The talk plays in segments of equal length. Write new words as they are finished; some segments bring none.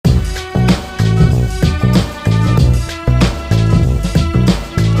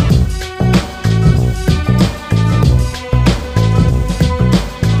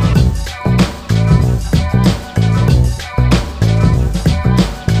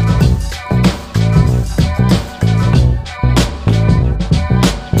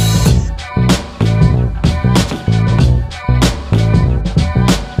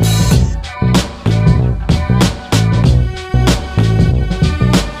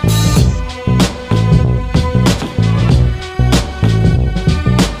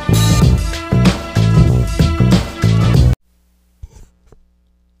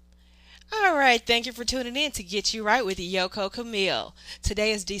right, thank you for tuning in to Get You Right with Yoko Camille.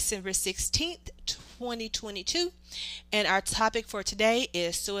 Today is December 16th, 2022, and our topic for today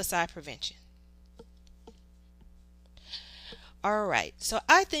is suicide prevention. All right, so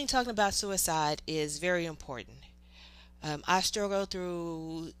I think talking about suicide is very important. I struggle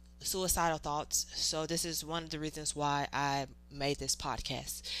through suicidal thoughts, so this is one of the reasons why I made this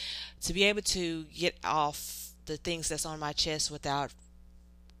podcast to be able to get off the things that's on my chest without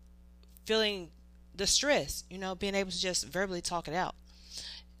feeling the stress, being able to just verbally talk it out.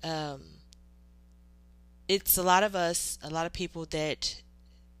 Um, it's a lot of us, a lot of people that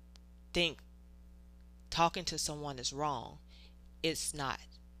think talking to someone is wrong. It's not.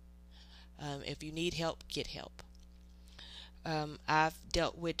 If you need help, get help. I've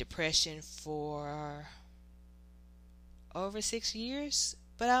dealt with depression for over 6 years,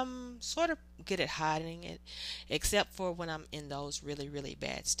 but I'm sort of good at hiding it, except for when I'm in those really, really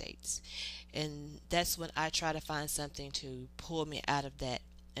bad states. And that's when I try to find something to pull me out of that.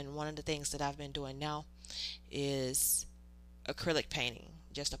 And one of the things that I've been doing now is acrylic painting,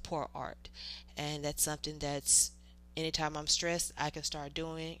 just a pour art. And that's something that's anytime I'm stressed, I can start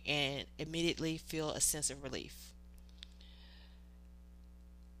doing and immediately feel a sense of relief.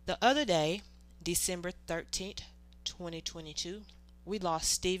 The other day, December 13th, 2022, we lost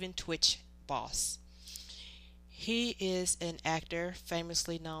Stephen Twitch Boss. He is an actor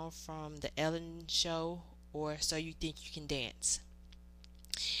famously known from The Ellen Show or So You Think You Can Dance.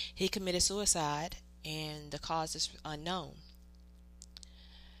 He committed suicide and the cause is unknown.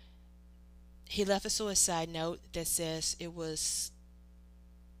 He left a suicide note that says it was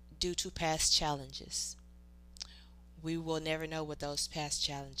due to past challenges. We will never know what those past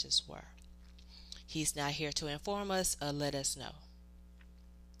challenges were. He's not here to inform us or let us know.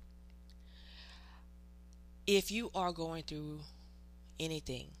 If you are going through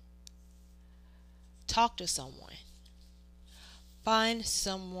anything, talk to someone. Find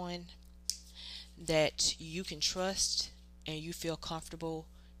someone that you can trust and you feel comfortable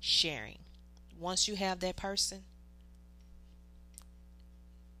sharing. Once you have that person,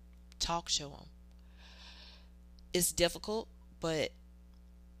 talk to them. It's difficult, but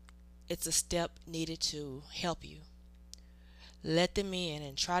it's a step needed to help you. Let them in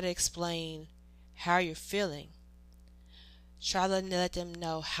and try to explain how you're feeling. Try to let them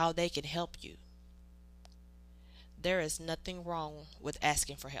know how they can help you. There is nothing wrong with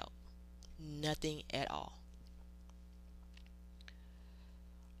asking for help. Nothing at all.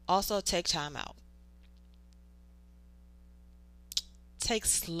 Also, take time out. Take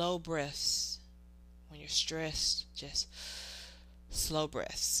slow breaths. When you're stressed, just slow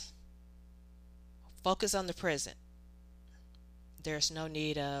breaths. Focus on the present. There's no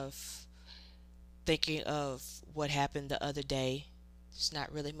need of thinking of what happened the other day. There's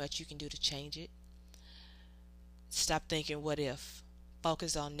not really much you can do to change it. Stop thinking what if.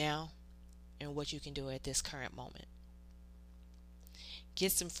 Focus on now and what you can do at this current moment.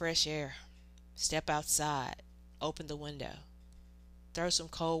 Get some fresh air. Step outside. Open the window. Throw some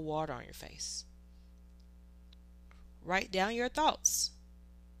cold water on your face. Write down your thoughts.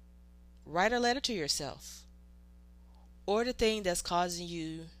 Write a letter to yourself or the thing that's causing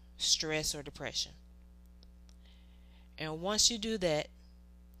you stress or depression. And once you do that,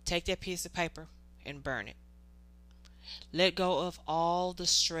 take that piece of paper and burn it. Let go of all the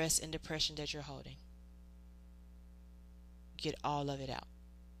stress and depression that you're holding. Get all of it out.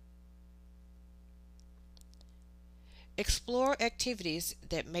 Explore activities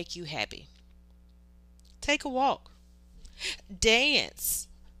that make you happy. Take a walk. Dance.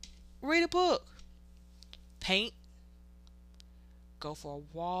 Read a book. Paint. Go for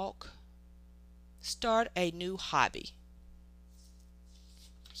a walk. Start a new hobby.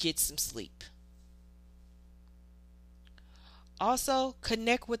 Get some sleep. Also,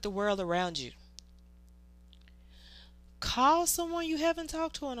 connect with the world around you. Call someone you haven't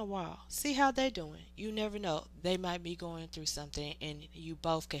talked to in a while. See how they're doing. You never know. They might be going through something and you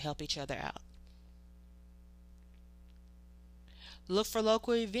both can help each other out. Look for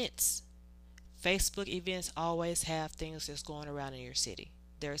local events. Facebook events always have things that's going around in your city.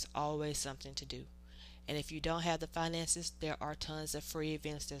 There's always something to do. And if you don't have the finances, there are tons of free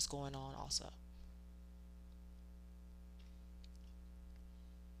events that's going on also.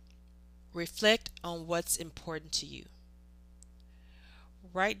 Reflect on what's important to you.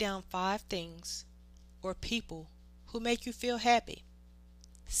 Write down 5 things or people who make you feel happy,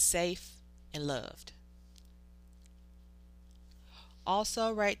 safe, and loved.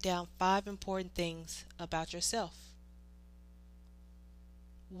 Also, write down 5 important things about yourself.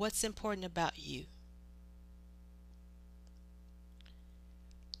 What's important about you?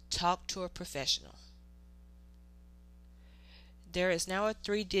 Talk to a professional. There is now a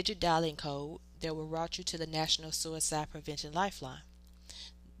 3-digit dialing code that will route you to the National Suicide Prevention Lifeline.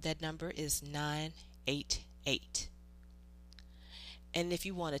 That number is 988. And if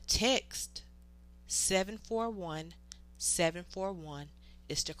you want to text, 741 741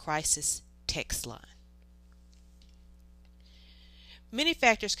 is the crisis text line. Many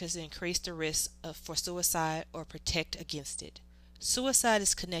factors can increase the risk for suicide or protect against it. Suicide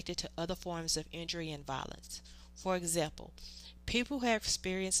is connected to other forms of injury and violence. For example, people who have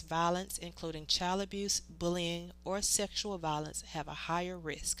experienced violence, including child abuse, bullying, or sexual violence, have a higher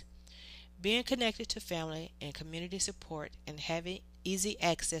risk. Being connected to family and community support and having easy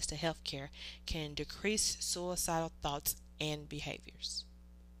access to health care can decrease suicidal thoughts and behaviors.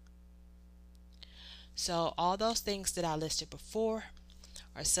 So, all those things that I listed before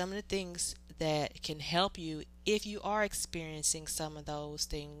are some of the things that can help you if you are experiencing some of those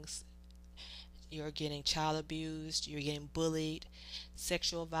things. You're getting child abused, you're getting bullied,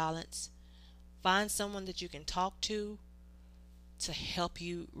 sexual violence. Find someone that you can talk to help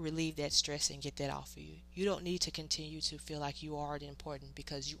you relieve that stress and get that off of you. You don't need to continue to feel like you aren't important,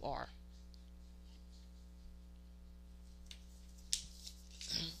 because you are.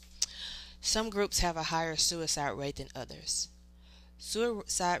 Some groups have a higher suicide rate than others.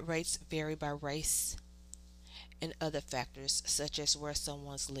 Suicide rates vary by race and other factors, such as where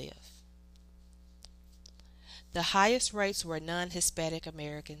someone's live. The highest rates were non-Hispanic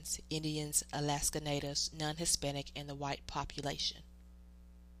Americans, Indians, Alaska Natives, non-Hispanic, and the white population.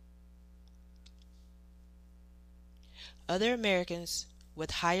 Other Americans with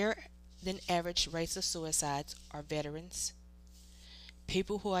higher than average rates of suicides are veterans,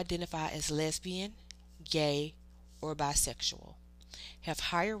 people who identify as lesbian, gay, or bisexual, have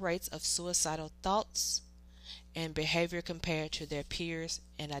higher rates of suicidal thoughts and behavior compared to their peers,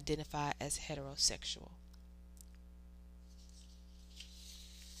 and identify as heterosexual.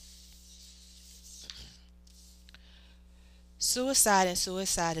 Suicide and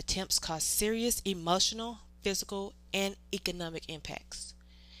suicide attempts cause serious emotional, physical, and economic impacts.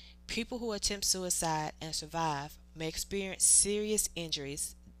 People who attempt suicide and survive may experience serious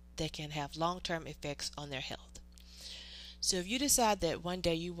injuries that can have long-term effects on their health. So if you decide that one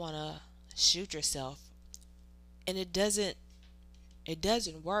day you want to shoot yourself and it doesn't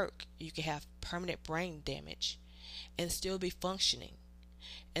work, you can have permanent brain damage and still be functioning.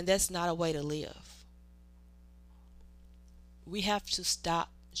 And that's not a way to live. We have to stop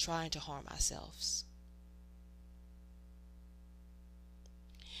trying to harm ourselves.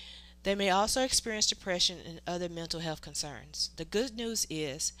 They may also experience depression and other mental health concerns. The good news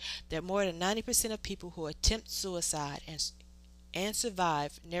is that more than 90% of people who attempt suicide and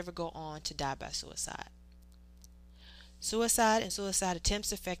survive never go on to die by suicide. Suicide and suicide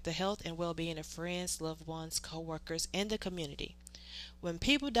attempts affect the health and well-being of friends, loved ones, co-workers, and the community. When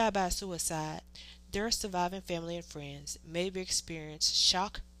people die by suicide, their surviving family and friends may experience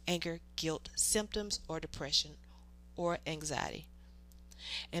shock, anger, guilt, symptoms, or depression, or anxiety,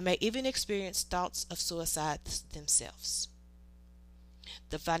 and may even experience thoughts of suicide themselves.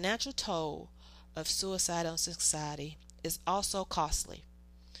 The financial toll of suicide on society is also costly.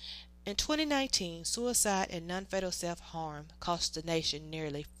 In 2019, suicide and non-fatal self-harm cost the nation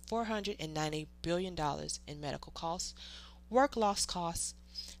nearly $490 billion in medical costs, work loss costs,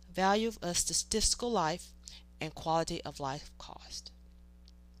 value of statistical life, and quality of life cost.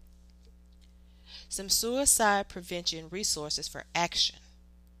 Some suicide prevention resources for action.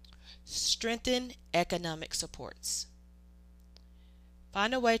 Strengthen economic supports.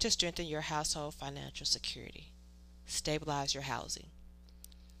 Find a way to strengthen your household financial security. Stabilize your housing.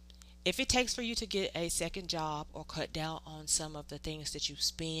 If it takes for you to get a second job or cut down on some of the things that you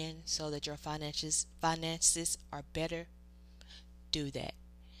spend so that your finances are better, do that.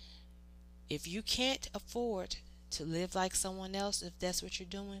 If you can't afford to live like someone else, if that's what you're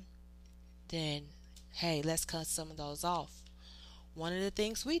doing, then hey, let's cut some of those off. One of the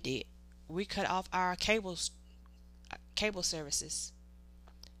things we did, we cut off our cable services.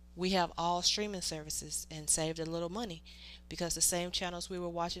 We have all streaming services and saved a little money, because the same channels we were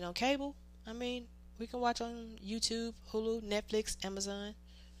watching on cable, we can watch on YouTube, Hulu, Netflix, Amazon.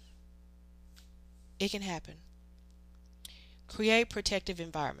 It can happen. Create protective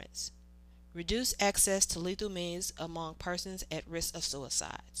environments. Reduce access to lethal means among persons at risk of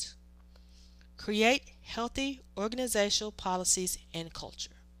suicides. Create healthy organizational policies and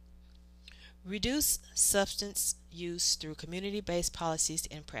culture. Reduce substance use through community-based policies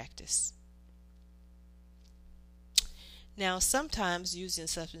and practice. Now, sometimes using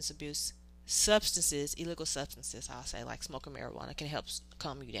substance abuse substances, illegal substances, I'll say, like smoking marijuana, can help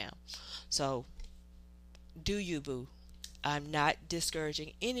calm you down. So, do you, boo? I'm not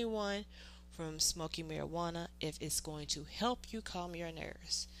discouraging anyone from smoking marijuana if it's going to help you calm your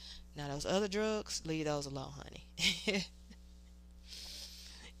nerves. Now, those other drugs, leave those alone, honey.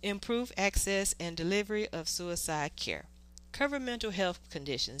 Improve access and delivery of suicide care. Cover mental health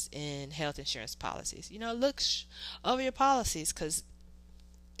conditions in health insurance policies. Look over your policies because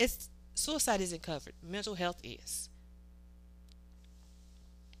it's suicide isn't covered. Mental health is.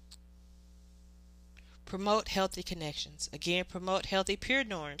 Promote healthy connections. Again, promote healthy peer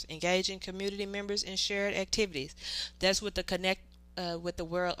norms. Engaging community members in shared activities. That's with the connect with the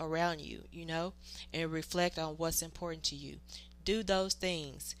world around you, and reflect on what's important to you. Do those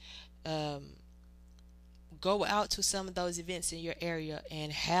things. Um, Go out to some of those events in your area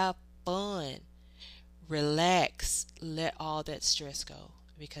and have fun. Relax. Let all that stress go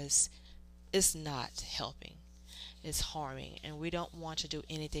because it's not helping. It's harming, and we don't want to do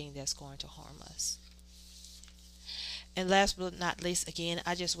anything that's going to harm us. And last but not least, again,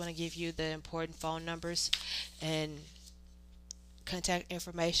 I just want to give you the important phone numbers and contact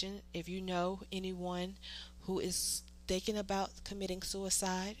information if you know anyone who is thinking about committing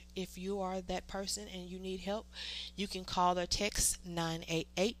suicide. If you are that person and you need help, you can call or text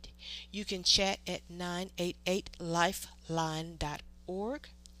 988. You can chat at 988lifeline.org.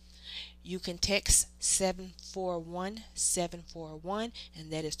 You can text 741-741,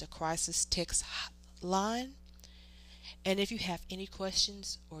 and that is the crisis text line. And if you have any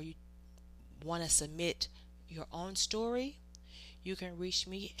questions or you want to submit your own story, you can reach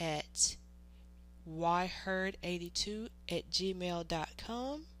me at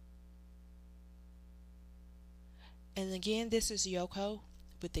yheard82@gmail.com. And again, this is Yoko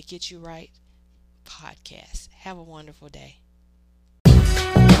with the Get You Right podcast. Have a wonderful day.